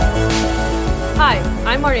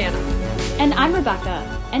I'm Mariana. And I'm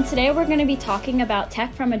Rebecca. And today we're going to be talking about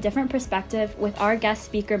tech from a different perspective with our guest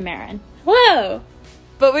speaker, Marin. Whoa!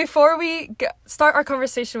 But before we start our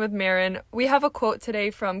conversation with Marin, we have a quote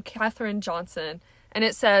today from Katherine Johnson. And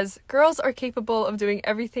it says, "Girls are capable of doing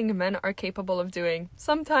everything men are capable of doing.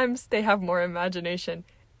 Sometimes they have more imagination."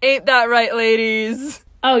 Ain't that right, ladies?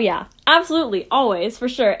 Oh, yeah. Absolutely. Always, for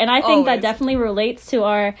sure. And I think that definitely relates to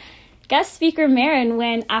our guest speaker,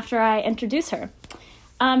 Marin, after I introduce her.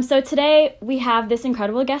 So today we have this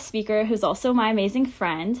incredible guest speaker who's also my amazing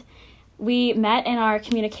friend. We met in our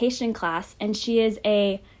communication class, and she is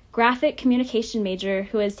a graphic communication major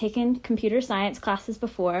who has taken computer science classes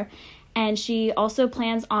before, and she also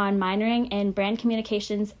plans on minoring in brand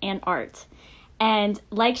communications and art. And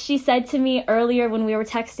like she said to me earlier when we were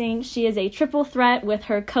texting, she is a triple threat with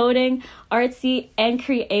her coding, artsy, and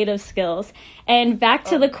creative skills. And back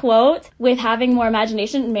to the quote, with having more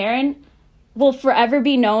imagination, Marin will forever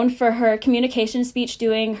be known for her communication speech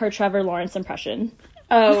doing her Trevor Lawrence impression.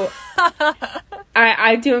 Oh,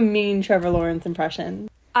 I do a mean Trevor Lawrence impression.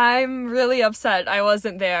 I'm really upset I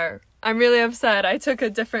wasn't there. I'm really upset. I took a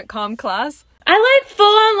different comm class. I full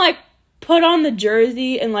on put on the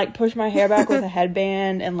jersey and push my hair back with a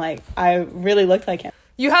headband and I really looked like him.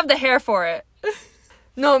 You have the hair for it.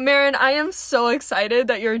 No, Marin, I am so excited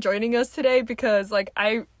that you're joining us today because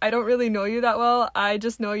I don't really know you that well. I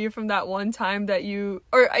just know you from that one time that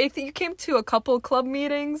I think you came to a couple club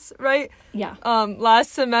meetings, right? Yeah.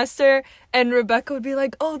 Last semester, and Rebecca would be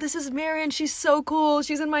like, "Oh, this is Marin. She's so cool.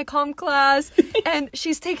 She's in my comm class and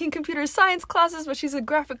she's taking computer science classes, but she's a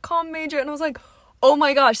graphic comm major." And I was like, "Oh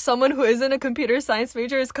my gosh, someone who isn't a computer science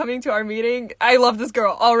major is coming to our meeting. I love this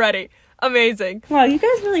girl already." Amazing. Wow, you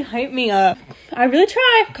guys really hype me up. I really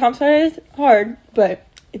try. Comp sci is hard, but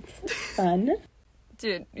it's fun.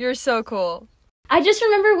 Dude, you're so cool. I just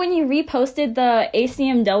remember when you reposted the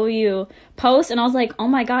ACMW post, and I was like, oh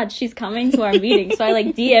my god, she's coming to our meeting. So I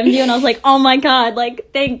DM'd you, and I was like, oh my god,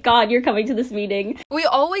 thank god you're coming to this meeting. We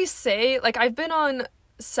always say, I've been on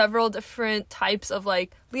several different types of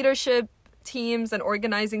leadership teams and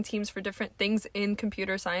organizing teams for different things in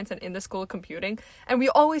computer science and in the school of computing, and we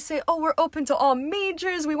always say, oh, we're open to all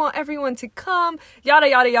majors, we want everyone to come, yada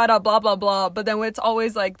yada yada, blah blah blah. But then it's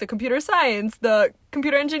always the computer science, the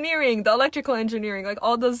computer engineering, the electrical engineering,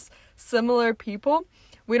 all those similar people.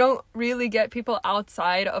 We don't really get people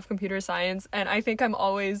outside of computer science, and I think I'm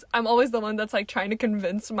always the one that's trying to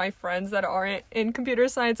convince my friends that aren't in computer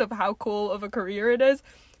science of how cool of a career it is.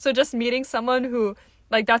 So just meeting someone who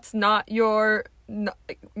that's not your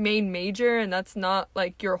main major, and that's not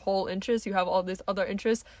your whole interest. You have all these other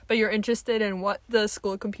interests, but you're interested in what the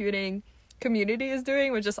school computing community is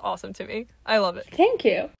doing, which is awesome to me. I love it. Thank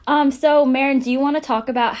you. So Marin, do you want to talk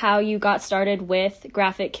about how you got started with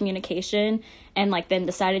graphic communication and then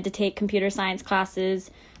decided to take computer science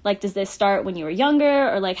classes? Does this start when you were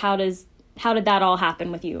younger, or how did that all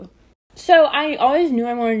happen with you? So I always knew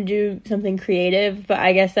I wanted to do something creative, but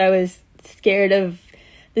I guess I was scared of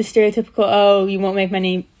the stereotypical, oh, you won't make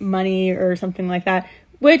money or something like that,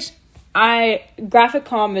 which graphic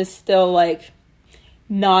comm is still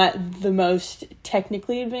not the most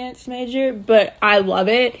technically advanced major, but I love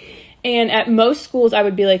it. And at most schools I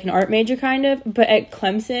would be an art major kind of, but at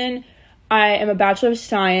Clemson I am a Bachelor of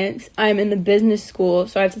Science. I'm in the business school,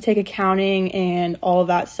 so I have to take accounting and all of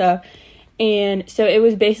that stuff. And so it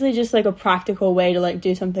was basically just a practical way to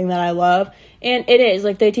do something that I love. And it is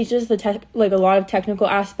they teach us a lot of technical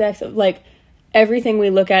aspects of everything we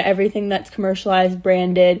look at, everything that's commercialized,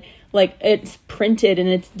 branded, it's printed and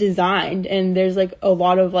it's designed, and there's a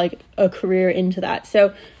lot of a career into that.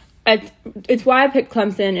 So it's why I picked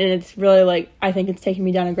Clemson, and it's really I think it's taken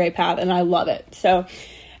me down a great path, and I love it. So,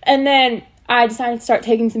 and then I decided to start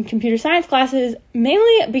taking some computer science classes,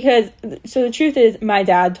 mainly because, so the truth is, my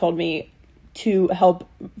dad told me to help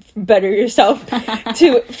better yourself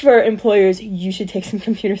for employers, you should take some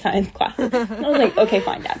computer science classes. And I was okay,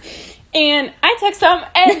 fine, Dad. And I took some,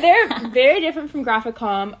 and they're very different from graphic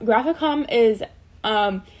comm. Graphic comm is,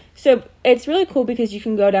 so it's really cool because you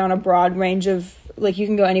can go down a broad range of, you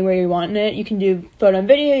can go anywhere you want in it. You can do photo and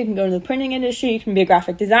video, you can go into the printing industry, you can be a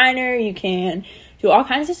graphic designer, you can do all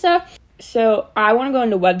kinds of stuff. So I want to go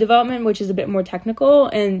into web development, which is a bit more technical,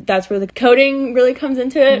 and that's where the coding really comes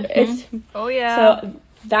into it. Mm-hmm.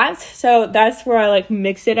 So that's where I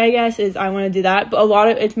mix it, I guess, is I want to do that. But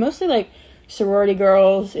it's mostly sorority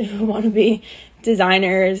girls who want to be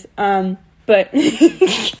designers. But but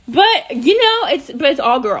it's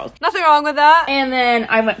all girls. Nothing wrong with that. And then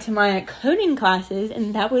I went to my coding classes,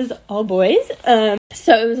 and that was all boys.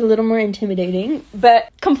 So it was a little more intimidating, but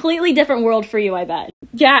completely different world for you, I bet.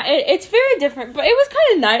 Yeah, it's very different, but it was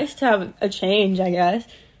kind of nice to have a change, I guess.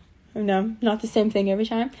 Not the same thing every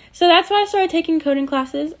time. So that's why I started taking coding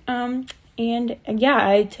classes. And yeah,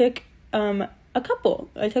 I took a couple.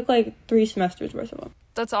 I took like 3 semesters worth of them.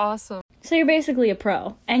 That's awesome. So you're basically a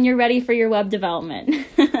pro, and you're ready for your web development.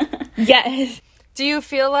 Yes. Do you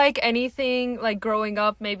feel like anything, like growing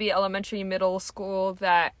up, maybe elementary, middle school,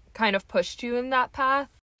 that kind of pushed you in that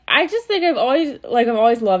path? I just think I've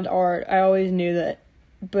always loved art. I always knew that,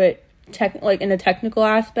 but in a technical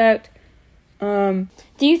aspect. Do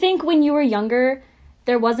you think when you were younger,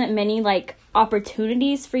 there wasn't many like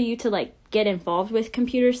opportunities for you to like get involved with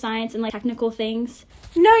computer science and like technical things?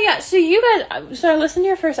 No, yeah. So I listened to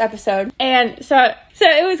your first episode, and so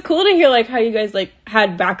it was cool to hear like how you guys like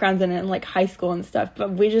had backgrounds in it in like high school and stuff.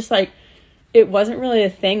 But we just like, it wasn't really a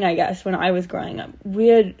thing, I guess, when I was growing up. We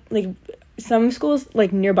had like some schools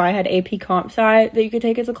like nearby had AP Comp Sci that you could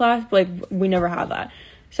take as a class, but like we never had that.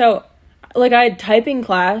 So like I had typing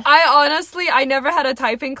class. I never had a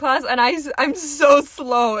typing class, and I'm so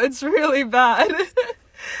slow. It's really bad.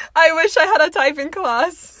 I wish I had a typing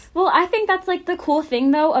class. Well, I think that's like the cool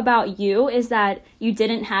thing though about you is that you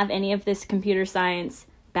didn't have any of this computer science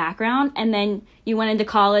background, and then you went into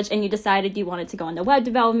college and you decided you wanted to go into web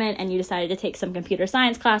development, and you decided to take some computer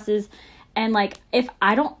science classes. And like, if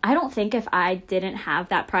I don't think if I didn't have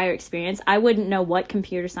that prior experience, I wouldn't know what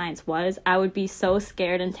computer science was. I would be so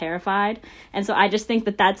scared and terrified. And so I just think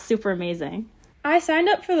that that's super amazing. I signed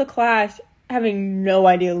up for the class having no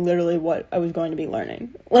idea literally what I was going to be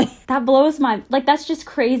learning. Like, that blows that's just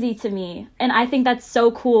crazy to me. And I think that's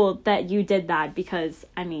so cool that you did that, because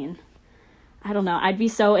I mean, I don't know, I'd be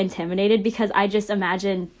so intimidated, because I just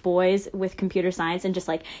imagine boys with computer science and just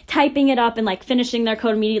like typing it up and like finishing their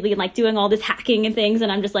code immediately and like doing all this hacking and things,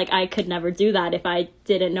 and I'm just like, I could never do that if I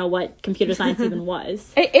didn't know what computer science even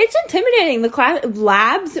was. It's intimidating.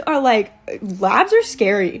 Labs are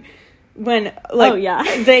scary. When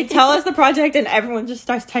they tell us the project and everyone just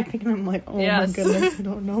starts typing, and I'm like, my goodness, I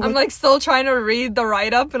don't know. I'm like still trying to read the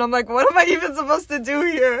write-up, and I'm like, what am I even supposed to do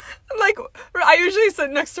here? I'm like, I usually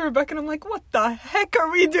sit next to Rebecca, and I'm like, what the heck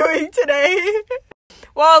are we doing today?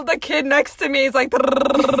 While the kid next to me is like,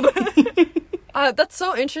 that's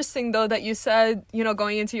so interesting though that you said,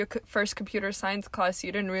 going into your first computer science class,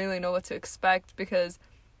 you didn't really know what to expect, because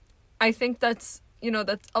I think that's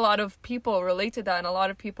a lot of people relate to that, and a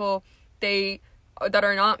lot of people that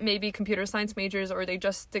are not maybe computer science majors, or they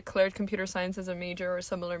just declared computer science as a major or a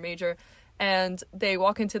similar major, and they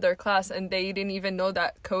walk into their class and they didn't even know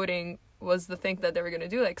that coding was the thing that they were going to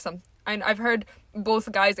do. I've heard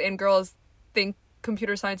both guys and girls think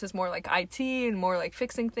computer science is more like IT and more like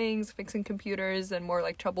fixing computers, and more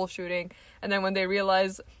like troubleshooting, and then when they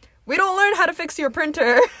realize we don't learn how to fix your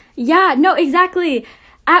printer. Yeah, no, exactly.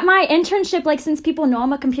 At my internship, like, since people know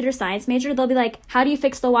I'm a computer science major, they'll be like, how do you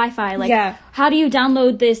fix the Wi-Fi? Like, how do you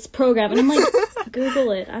download this program? And I'm like,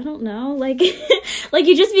 Google it. I don't know. Like,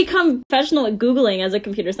 you just become professional at Googling as a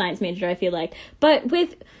computer science major, I feel like. But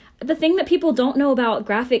with the thing that people don't know about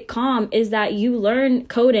graphic comm is that you learn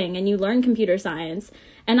coding and you learn computer science.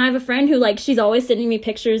 And I have a friend who, like, she's always sending me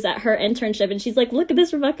pictures at her internship, and she's like, look at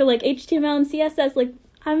this, Rebecca, like, HTML and CSS, like,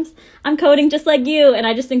 I'm coding just like you. And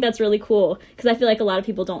I just think that's really cool, because I feel like a lot of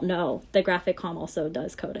people don't know that graphic comm also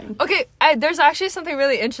does coding. Okay, there's actually something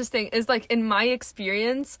really interesting is, like, in my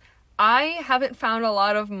experience, I haven't found a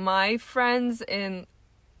lot of my friends in,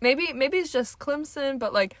 maybe it's just Clemson,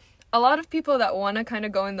 but like a lot of people that want to kind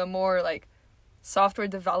of go in the more like software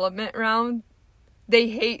development round, they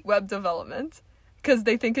hate web development because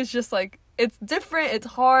they think it's just like, it's different, it's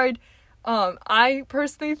hard. I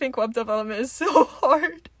personally think web development is so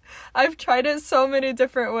hard. I've tried it so many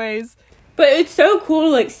different ways. But it's so cool to,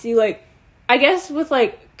 like, see, like, I guess with,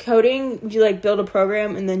 like, coding, you, like, build a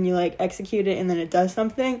program and then you, like, execute it and then it does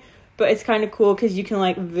something. But it's kind of cool because you can,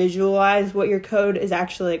 like, visualize what your code is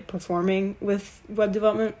actually, like, performing with web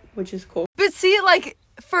development, which is cool. But see, like,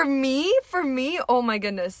 for me, oh my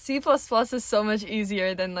goodness, C++ is so much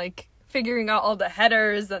easier than, like, figuring out all the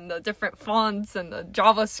headers and the different fonts and the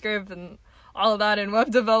JavaScript and all of that in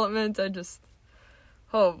web development.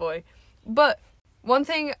 Oh boy. But one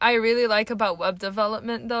thing I really like about web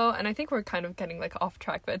development though, and I think we're kind of getting like off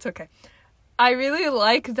track, but it's okay. I really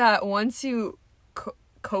like that once you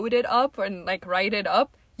code it up and like write it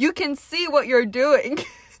up, you can see what you're doing.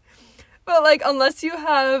 But, like, unless you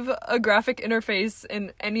have a graphic interface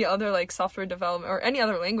in any other, like, software development or any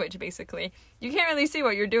other language, basically, you can't really see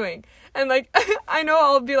what you're doing. And, like, I know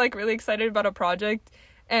I'll be, like, really excited about a project,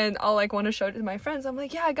 and I'll, like, want to show it to my friends. I'm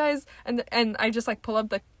like, yeah, guys. And I just, like, pull up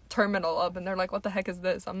the terminal up, and they're like, what the heck is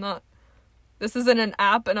this? This isn't an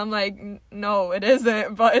app. And I'm like, no, it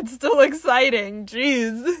isn't, but it's still exciting.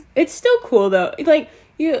 Jeez. It's still cool, though. Like,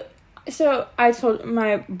 so I told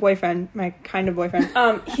my boyfriend, my kind of boyfriend,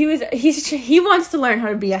 he wants to learn how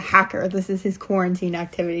to be a hacker. This is his quarantine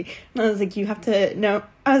activity. And I was like, you have to know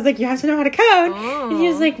how to code. Oh. And he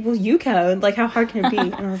was like, well, you code. Like, how hard can it be?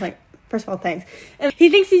 And I was like, first of all, thanks. And he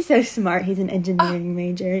thinks he's so smart. He's an engineering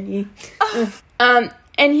major.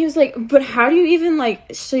 And he was like, but how do you even,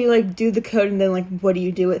 like, so you, like, do the code and then, like, what do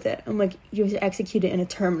you do with it? I'm like, you have to execute it in a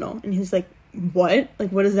terminal. And he's like, what?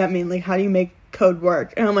 Like, what does that mean? Like, how do you make code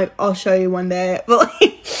work? And I'm like, I'll show you one day. But,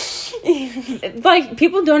 like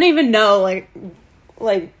people don't even know,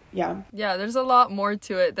 like, yeah. Yeah, there's a lot more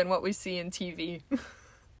to it than what we see in TV.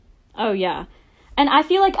 Oh, yeah. And I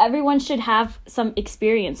feel like everyone should have some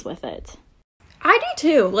experience with it. I do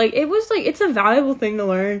too. Like, it was, like, it's a valuable thing to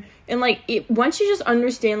learn. And, like, once you just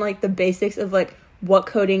understand, like, the basics of, like, what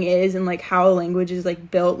coding is and, like, how a language is,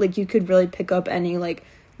 like, built, like, you could really pick up any, like,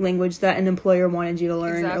 language that an employer wanted you to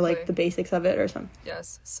learn. Exactly. Or, like, the basics of it or something.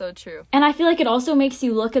 Yes, so true. And I feel like it also makes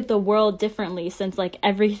you look at the world differently since, like,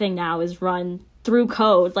 everything now is run through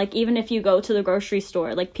code. Like, even if you go to the grocery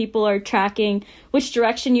store, like, people are tracking which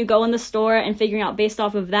direction you go in the store and figuring out based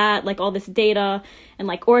off of that, like, all this data and,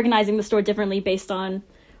 like, organizing the store differently based on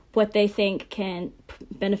what they think can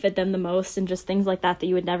benefit them the most, and just things like that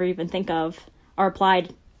you would never even think of are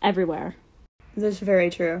applied everywhere. That's very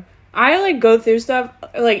true. I, like, go through stuff,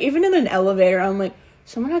 like, even in an elevator, I'm like,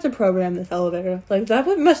 someone had to program this elevator. Like, that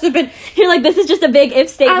must have been... You're like, this is just a big if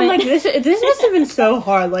statement. I'm like, this must have been so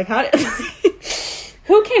hard. Like, how did...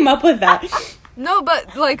 Who came up with that? No,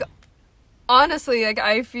 but, like, honestly, like,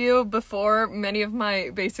 I feel before many of my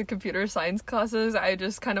basic computer science classes, I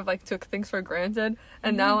just kind of, like, took things for granted.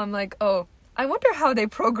 And now I'm like, oh, I wonder how they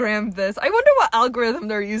programmed this. I wonder what algorithm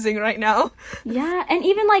they're using right now. Yeah, and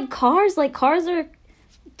even, like, cars are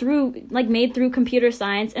made through computer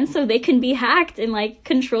science, and so they can be hacked and, like,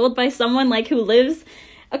 controlled by someone, like, who lives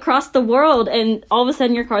across the world, and all of a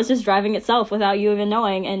sudden your car's just driving itself without you even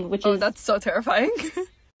knowing, and that's so terrifying.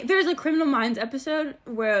 There's a Criminal Minds episode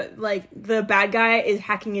where, like, the bad guy is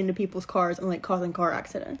hacking into people's cars and, like, causing car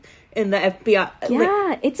accidents. And the FBI...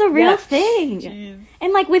 Yeah, it's a real thing. Jeez.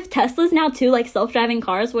 And, like, with Teslas now, too, like, self-driving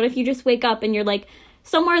cars, what if you just wake up and you're, like,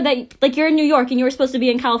 somewhere that, like, you're in New York and you were supposed to be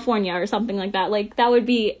in California or something like that? Like, that would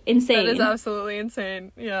be insane. That is absolutely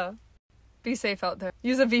insane, yeah. Be safe out there.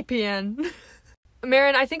 Use a VPN.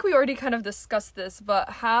 Marin, I think we already kind of discussed this, but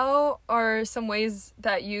how are some ways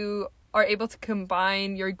that you are able to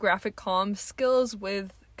combine your graphic comm skills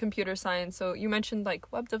with computer science? So you mentioned,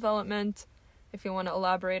 like, web development, if you want to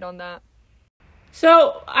elaborate on that.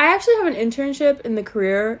 So I actually have an internship in the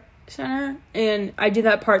Career Center, and I do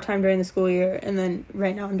that part-time during the school year, and then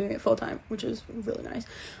right now I'm doing it full-time, which is really nice.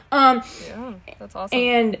 Yeah, that's awesome.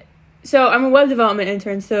 And so I'm a web development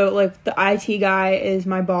intern, so, like, the IT guy is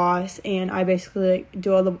my boss, and I basically, like,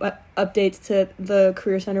 do all the updates to the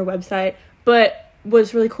Career Center website. But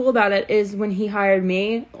what's really cool about it is when he hired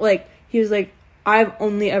me, like, he was like, I've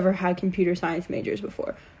only ever had computer science majors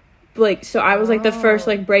before. Like, so I was, like, the first,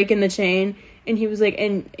 like, break in the chain, and he was like,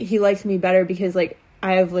 and he likes me better because, like,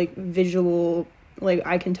 I have, like, visual, like,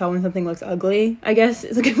 I can tell when something looks ugly, I guess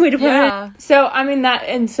is a good way to put it. So, I mean,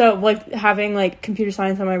 like, having, like, computer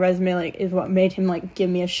science on my resume, like, is what made him, like, give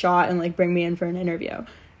me a shot and, like, bring me in for an interview.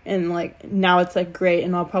 And, like, now it's, like, great,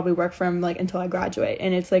 and I'll probably work for him, like, until I graduate.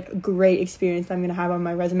 And it's, like, a great experience I'm going to have on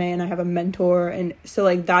my resume, and I have a mentor. And so,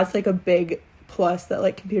 like, that's, like, a big plus that,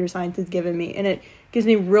 like, computer science has given me. And it gives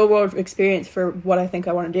me real-world experience for what I think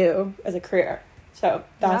I want to do as a career. So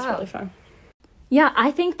that's really fun. Yeah,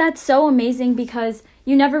 I think that's so amazing because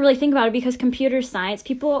you never really think about it, because computer science,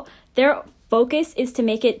 people, their focus is to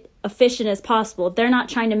make it efficient as possible. They're not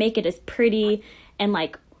trying to make it as pretty and,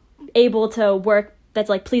 like, able to work that's,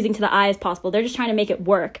 like, pleasing to the eye as possible. They're just trying to make it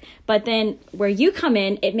work. But then where you come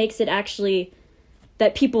in, it makes it actually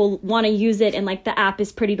that people want to use it, and, like, the app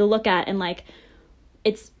is pretty to look at, and, like,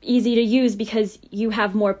 it's easy to use because you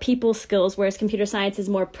have more people skills, whereas computer science is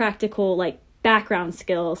more practical, like, background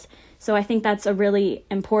skills. So I think that's a really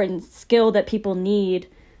important skill that people need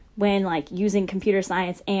when, like, using computer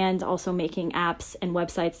science and also making apps and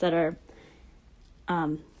websites that are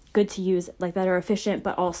good to use, like, that are efficient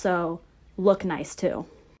but also look nice too.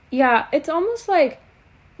 Yeah, it's almost like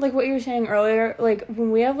like what you were saying earlier, like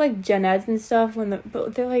when we have like gen eds and stuff,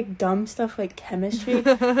 but they're like dumb stuff like chemistry.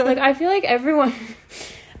 Like I feel like everyone,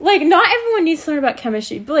 like not everyone needs to learn about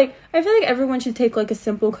chemistry, but like I feel like everyone should take like a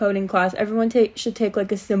simple coding class. Everyone should take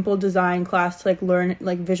like a simple design class to like learn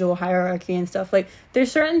like visual hierarchy and stuff. Like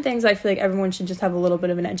there's certain things I feel like everyone should just have a little bit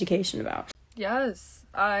of an education about. Yes,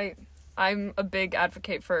 I'm a big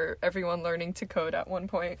advocate for everyone learning to code at one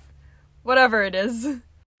point, whatever it is.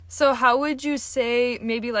 So how would you say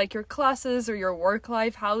maybe like your classes or your work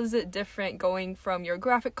life, how is it different going from your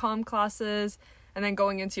graphic comm classes and then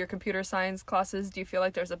going into your computer science classes? Do you feel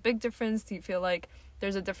like there's a big difference? Do you feel like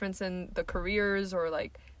there's a difference in the careers or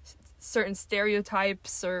like certain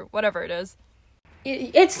stereotypes or whatever it is?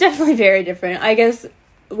 It's definitely very different. I guess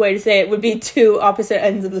the way to say it would be two opposite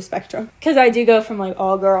ends of the spectrum. Because I do go from like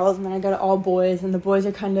all girls and then I go to all boys, and the boys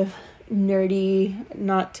are kind of nerdy,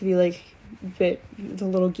 not to be like bit a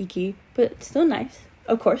little geeky, but still nice,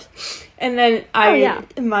 of course. And then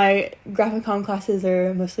my graphic comm classes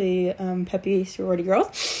are mostly peppy sorority girls.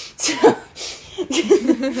 So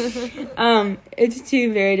it's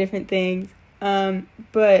two very different things.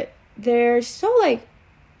 But they're still like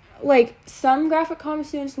some graphic comm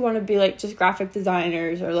students want to be like just graphic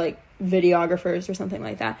designers or like videographers or something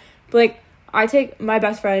like that. But like I take my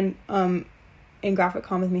best friend in graphic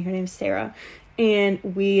comm with me, her name's Sarah. And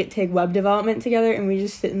we take web development together, and we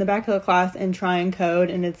just sit in the back of the class and try and code.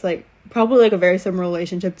 And it's like probably like a very similar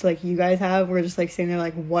relationship to like you guys have. We're just like sitting there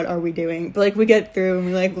like, what are we doing? But like we get through and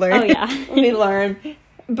we like learn. Oh yeah. We learn.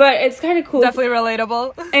 But it's kind of cool. Definitely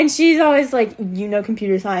relatable. And she's always like,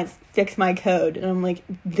 computer science, fix my code. And I'm like,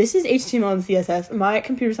 this is HTML and CSS. My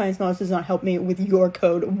computer science knowledge does not help me with your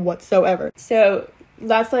code whatsoever. So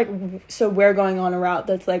that's like, so we're going on a route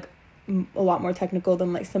that's like a lot more technical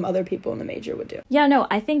than like some other people in the major would do. Yeah, no,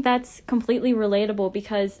 I think that's completely relatable,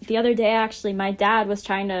 because the other day actually my dad was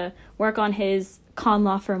trying to work on his con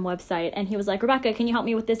law firm website, and he was like, Rebecca, can you help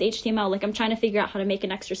me with this HTML? Like I'm trying to figure out how to make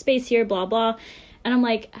an extra space here, blah blah. And I'm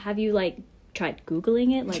like, have you like tried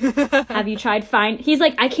Googling it? Like have you tried he's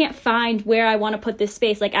like, I can't find where I want to put this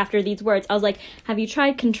space like after these words. I was like, have you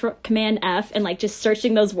tried Command F and like just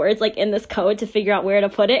searching those words like in this code to figure out where to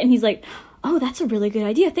put it? And he's like, oh, that's a really good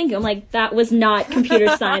idea, thank you. I'm like, that was not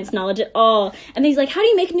computer science knowledge at all. And then he's like, how do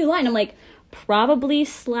you make a new line? I'm like, probably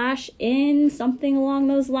 /in something along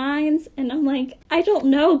those lines. And I'm like, I don't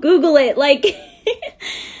know, Google it. Like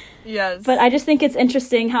yes. But I just think it's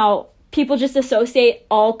interesting how people just associate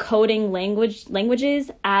all coding languages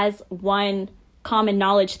as one common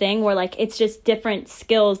knowledge thing, where like it's just different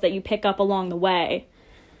skills that you pick up along the way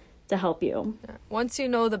to help you. Once you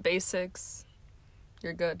know the basics,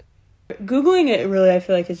 you're good. Googling it really, I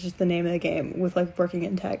feel like, is just the name of the game with like working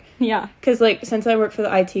in tech. Yeah. Because like since I work for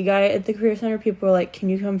the IT guy at the Career Center, people are like, can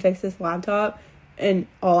you come fix this laptop? And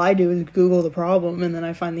all I do is Google the problem, and then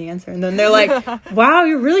I find the answer. And then they're like, wow,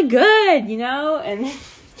 you're really good, And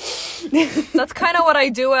that's kind of what I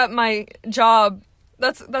do at my job.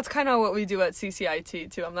 That's kind of what we do at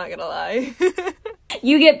CCIT too, I'm not gonna lie.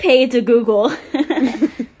 You get paid to Google.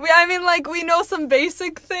 We know some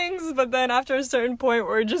basic things, but then after a certain point,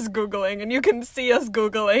 we're just Googling, and you can see us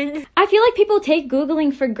Googling. I feel like people take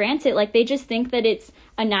Googling for granted. Like, they just think that it's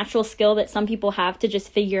a natural skill that some people have to just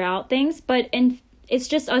figure out things, and it's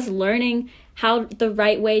just us learning how the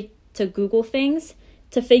right way to Google things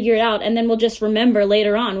to figure it out, and then we'll just remember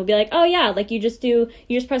later on. We'll be like, oh yeah, like you just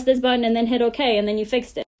press this button and then hit OK, and then you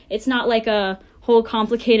fixed it. It's not like a whole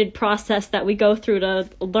complicated process that we go through to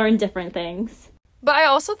learn different things. But I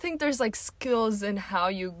also think there's like skills in how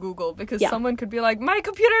you Google, because someone could be like, my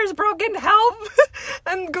computer is broken, help!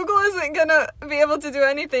 And Google isn't gonna be able to do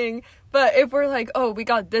anything. But if we're like, oh, we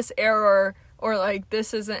got this error, or like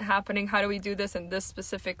this isn't happening, how do we do this in this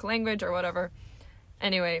specific language or whatever?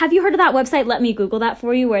 Anyway. Have you heard of that website, Let Me Google That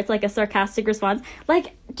For You, where it's like a sarcastic response?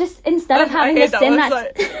 Like, just instead of having to send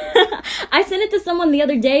that... I sent it to someone the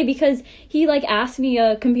other day because he like asked me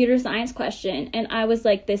a computer science question, and I was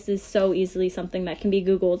like, this is so easily something that can be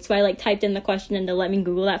Googled. So I like typed in the question into Let Me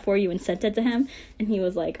Google That For You and sent it to him, and he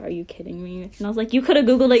was like, are you kidding me? And I was like, you could have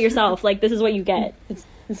Googled it yourself. Like, this is what you get.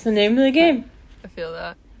 It's the name of the game. I feel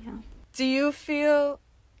that. Yeah.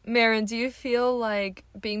 Maren, do you feel like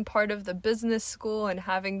being part of the business school and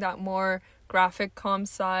having that more graphic comm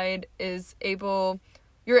side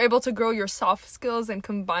you're able to grow your soft skills and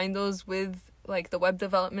combine those with like the web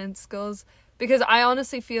development skills? Because I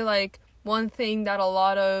honestly feel like one thing that a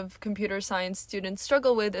lot of computer science students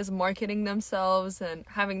struggle with is marketing themselves and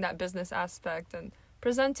having that business aspect and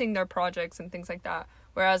presenting their projects and things like that.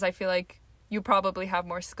 Whereas I feel like you probably have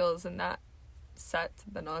more skills in that set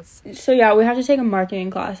than us. So yeah, we have to take a marketing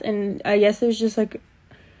class, and I guess there's just like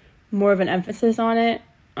more of an emphasis on it.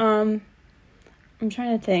 I'm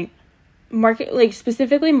trying to think.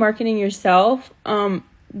 Specifically marketing yourself.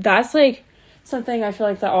 That's like something I feel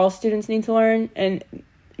like that all students need to learn, and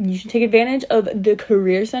you should take advantage of the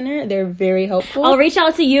Career Center. They're very helpful. I'll reach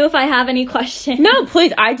out to you if I have any questions. No,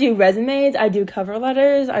 please. I do resumes. I do cover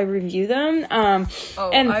letters. I review them. And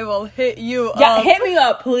I will hit you up. Yeah, hit me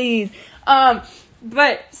up, please.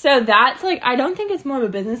 But so that's like, I don't think it's more of a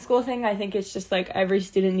business school thing. I think it's just like every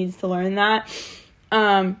student needs to learn that.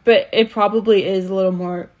 But it probably is a little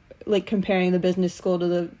more like comparing the business school to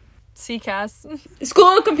the CCAS.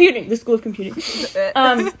 School of Computing. The School of Computing.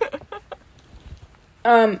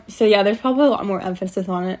 So yeah, there's probably a lot more emphasis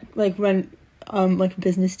on it. Like when, like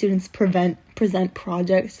business students present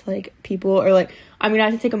projects, like people, or like, I'm gonna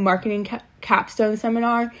have to take a marketing capstone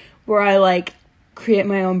seminar where I like create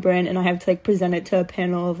my own brand and I have to like present it to a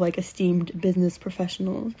panel of like esteemed business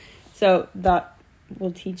professionals. So that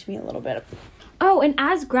will teach me a little bit. Oh, and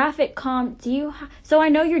as graphic comm, so I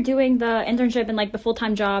know you're doing the internship and like the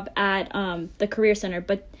full-time job at the Career Center,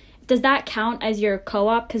 but does that count as your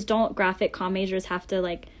co-op? Because don't graphic comm majors have to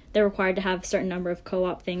like, they're required to have a certain number of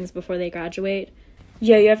co-op things before they graduate?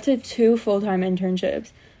 Yeah, you have to have 2 full-time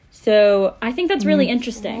internships. So I think that's really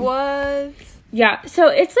interesting. What? Yeah, so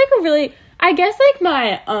it's like a really, I guess like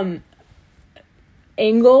my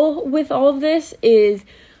angle with all of this is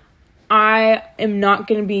I am not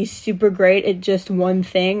going to be super great at just one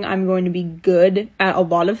thing. I'm going to be good at a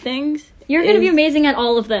lot of things. You're going to be amazing at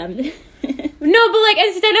all of them. No, but like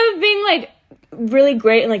instead of being like really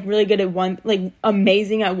great and like really good at one, like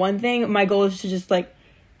amazing at one thing, my goal is to just like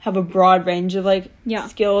have a broad range of like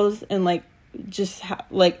skills and like just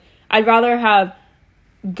like I'd rather have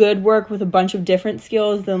good work with a bunch of different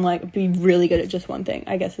skills than like be really good at just one thing,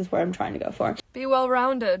 I guess is where I'm trying to go for. Be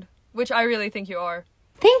well-rounded, which I really think you are.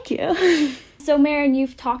 Thank you. So Marin,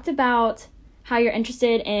 you've talked about how you're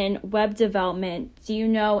interested in web development. Do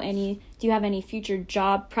you have any future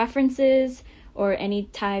job preferences or any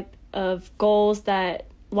type of goals that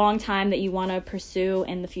long time that you want to pursue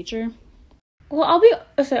in the future? Well,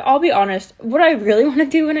 I'll be honest. What I really want to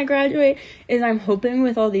do when I graduate is I'm hoping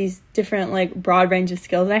with all these different like broad range of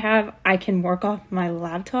skills I have, I can work off my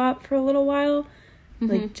laptop for a little while,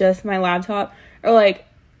 like just my laptop, or like,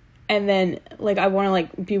 and then like I want to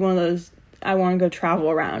like be one of those. I want to go travel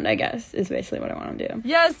around, I guess, is basically what I want to do.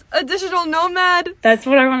 Yes, a digital nomad. That's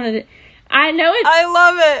what I want to do. I know it. I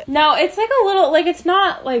love it. No, it's like a little, like, it's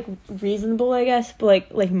not, like, reasonable, I guess,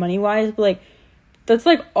 but, like money-wise, but, like, that's,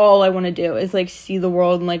 like, all I want to do is, like, see the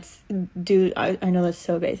world and, like, do, I know that's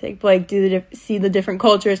so basic, but, like, see the different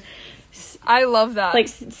cultures. I love that. Like,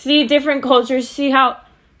 see different cultures, see how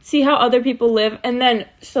other people live, and then,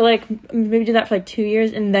 so, like, maybe do that for, like, 2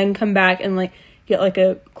 years, and then come back and, like, get like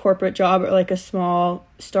a corporate job or like a small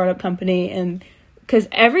startup company, and because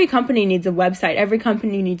every company needs a website, every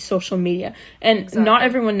company needs social media, and not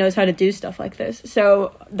everyone knows how to do stuff like this.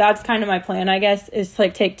 So that's kind of my plan, I guess, is to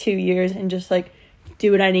like take 2 years and just like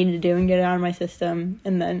do what I need to do and get it out of my system,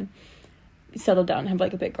 and then settle down and have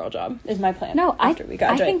like a big girl job is my plan. No, after we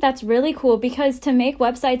graduate. I think that's really cool, because to make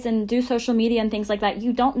websites and do social media and things like that,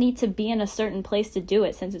 you don't need to be in a certain place to do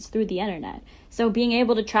it since it's through the internet. So being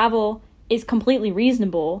able to travel is completely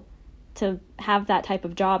reasonable to have that type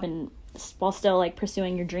of job and while still like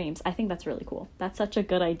pursuing your dreams. I think that's really cool. That's such a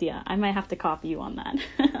good idea. I might have to copy you on that.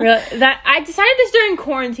 Really? That I decided this during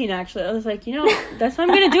quarantine, actually. I was like, that's what I'm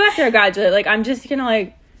gonna do after I graduate. Like, I'm just gonna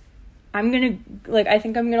like, I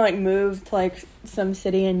think I'm gonna like move to like some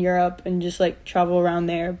city in Europe and just like travel around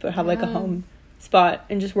there, but have like a home spot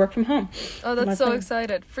and just work from home. Oh, that's so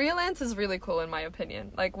excited. Freelance is really cool in my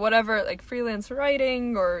opinion. Like whatever, like freelance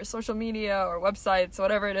writing or social media or websites,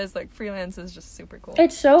 whatever it is, like freelance is just super cool.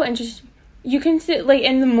 It's so interesting. You can see, like,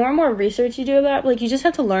 and the more and more research you do about it, like, you just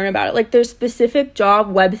have to learn about it. Like, there's specific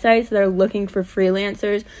job websites that are looking for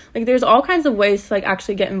freelancers. Like, there's all kinds of ways to, like,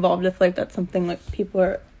 actually get involved if, like, that's something, like, people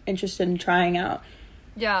are interested in trying out.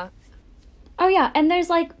 Yeah. Oh, yeah, and there's,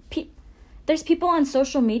 like, there's people on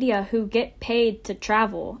social media who get paid to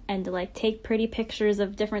travel and to, like, take pretty pictures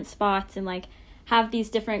of different spots and, like, have these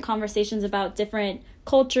different conversations about different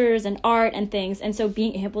cultures and art and things. And so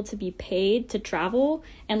being able to be paid to travel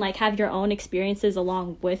and, like, have your own experiences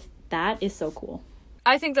along with that is so cool.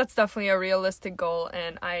 I think that's definitely a realistic goal,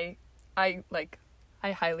 and I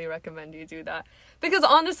highly recommend you do that. Because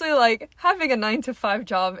honestly, like, having a 9-to-5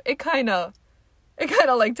 job, it kind of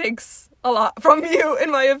like takes a lot from you,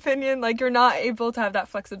 in my opinion. Like, you're not able to have that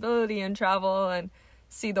flexibility and travel and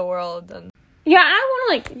see the world. And yeah, I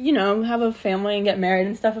want to, like, have a family and get married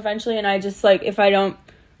and stuff eventually, and I just, like, if I don't,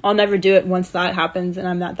 I'll never do it once that happens and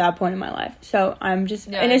I'm at that point in my life. So I'm just,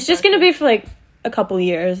 and it's just going to be for like a couple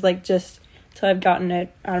years, like just till I've gotten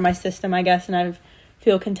it out of my system, I guess, and I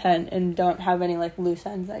feel content and don't have any like loose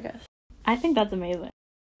ends, I guess. I think that's amazing.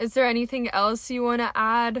 Is there anything else you want to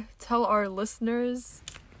add? Tell our listeners.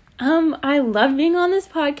 I love being on this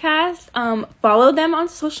podcast. Follow them on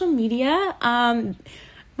social media.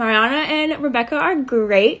 Mariana and Rebecca are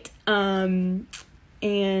great. And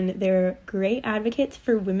they're great advocates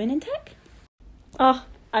for women in tech. Oh,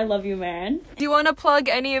 I love you, Marin. Do you want to plug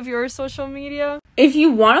any of your social media? If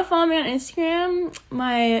you want to follow me on Instagram,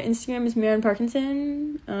 my Instagram is Marin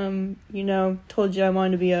Parkinson. Told you I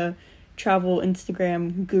wanted to be a travel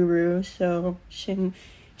Instagram guru, so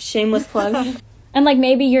shameless plug. And like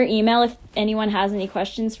maybe your email if anyone has any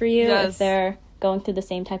questions for you, yes. If they're going through the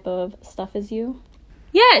same type of stuff as you.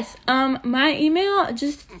 Yes, my email,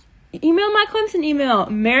 just email my Clemson email,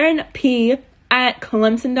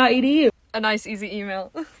 marinp@clemson.edu. A nice, easy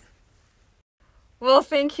email. Well,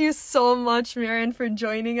 thank you so much, Marin, for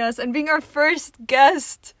joining us and being our first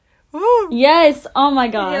guest. Woo! Yes, oh my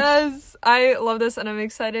gosh. Yes, I love this, and I'm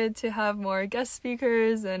excited to have more guest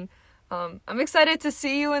speakers, and I'm excited to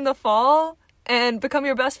see you in the fall and become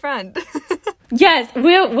your best friend. Yes,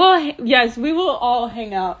 we will all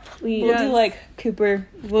hang out. We'll do like Cooper.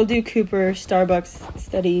 We'll do Cooper Starbucks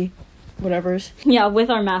study whatevers. Yeah, with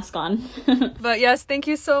our mask on. But yes, thank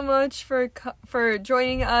you so much for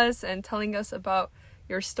joining us and telling us about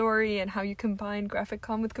your story and how you combine graphic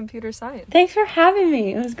comm with computer science. Thanks for having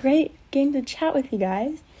me. It was great getting to chat with you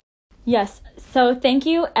guys. Yes, so thank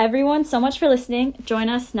you everyone so much for listening. Join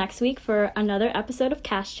us next week for another episode of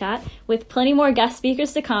Cash Chat with plenty more guest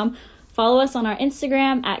speakers to come. Follow us on our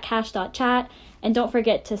Instagram at cash.chat, and don't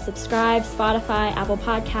forget to subscribe, Spotify, Apple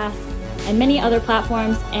Podcasts, and many other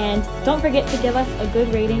platforms, and don't forget to give us a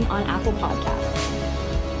good rating on Apple Podcasts.